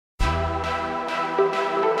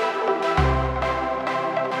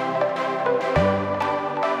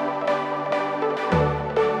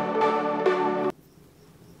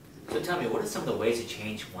some of the ways to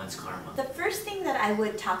change one's karma? The first thing that I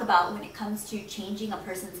would talk about when it comes to changing a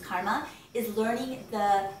person's karma is learning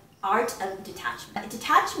the art of detachment.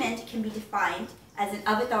 Detachment can be defined, as an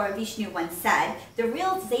Avatar Vishnu once said, the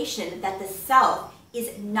realization that the self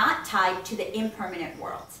is not tied to the impermanent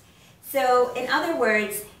world. So in other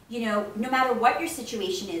words, no matter what your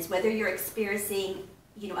situation is, whether you're experiencing,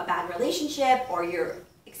 a bad relationship, or you're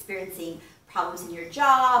experiencing problems in your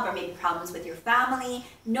job, or maybe problems with your family,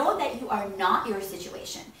 know that you are not your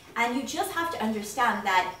situation. And you just have to understand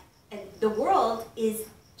that the world is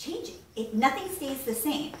changing. Nothing stays the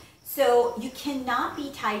same. So you cannot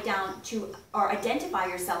be tied down to or identify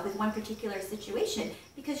yourself with one particular situation,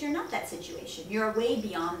 because you're not that situation. You're way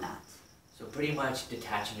beyond that. So pretty much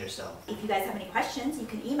detaching yourself. If you guys have any questions, you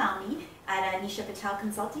can email me at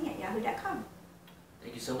nishapatelconsulting@yahoo.com.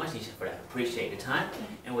 Thank you so much, Nisha, for that. Appreciate your time.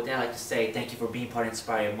 And with that, I'd like to say thank you for being part of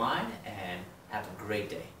Inspire Your Mind, and have a great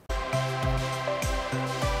day.